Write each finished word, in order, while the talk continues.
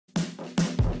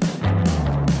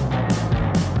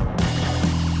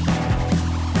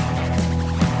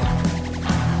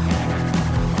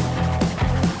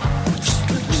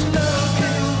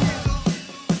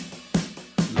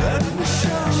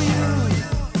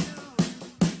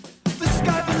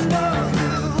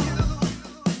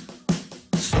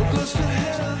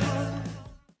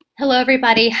Hello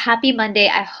everybody, happy Monday.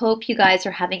 I hope you guys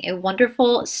are having a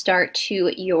wonderful start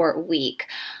to your week.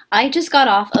 I just got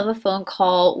off of a phone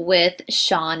call with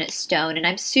Sean Stone and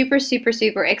I'm super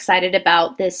excited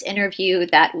about this interview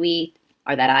that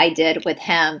I did with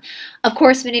him. Of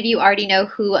course, many of you already know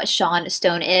who Sean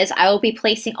Stone is. I will be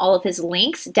placing all of his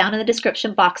links down in the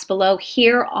description box below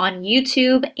here on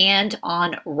YouTube and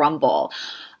on Rumble.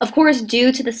 Of course,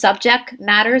 due to the subject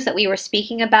matters that we were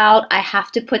speaking about, I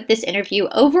have to put this interview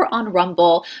over on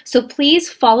Rumble, so please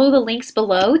follow the links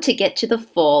below to get to the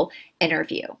full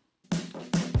interview.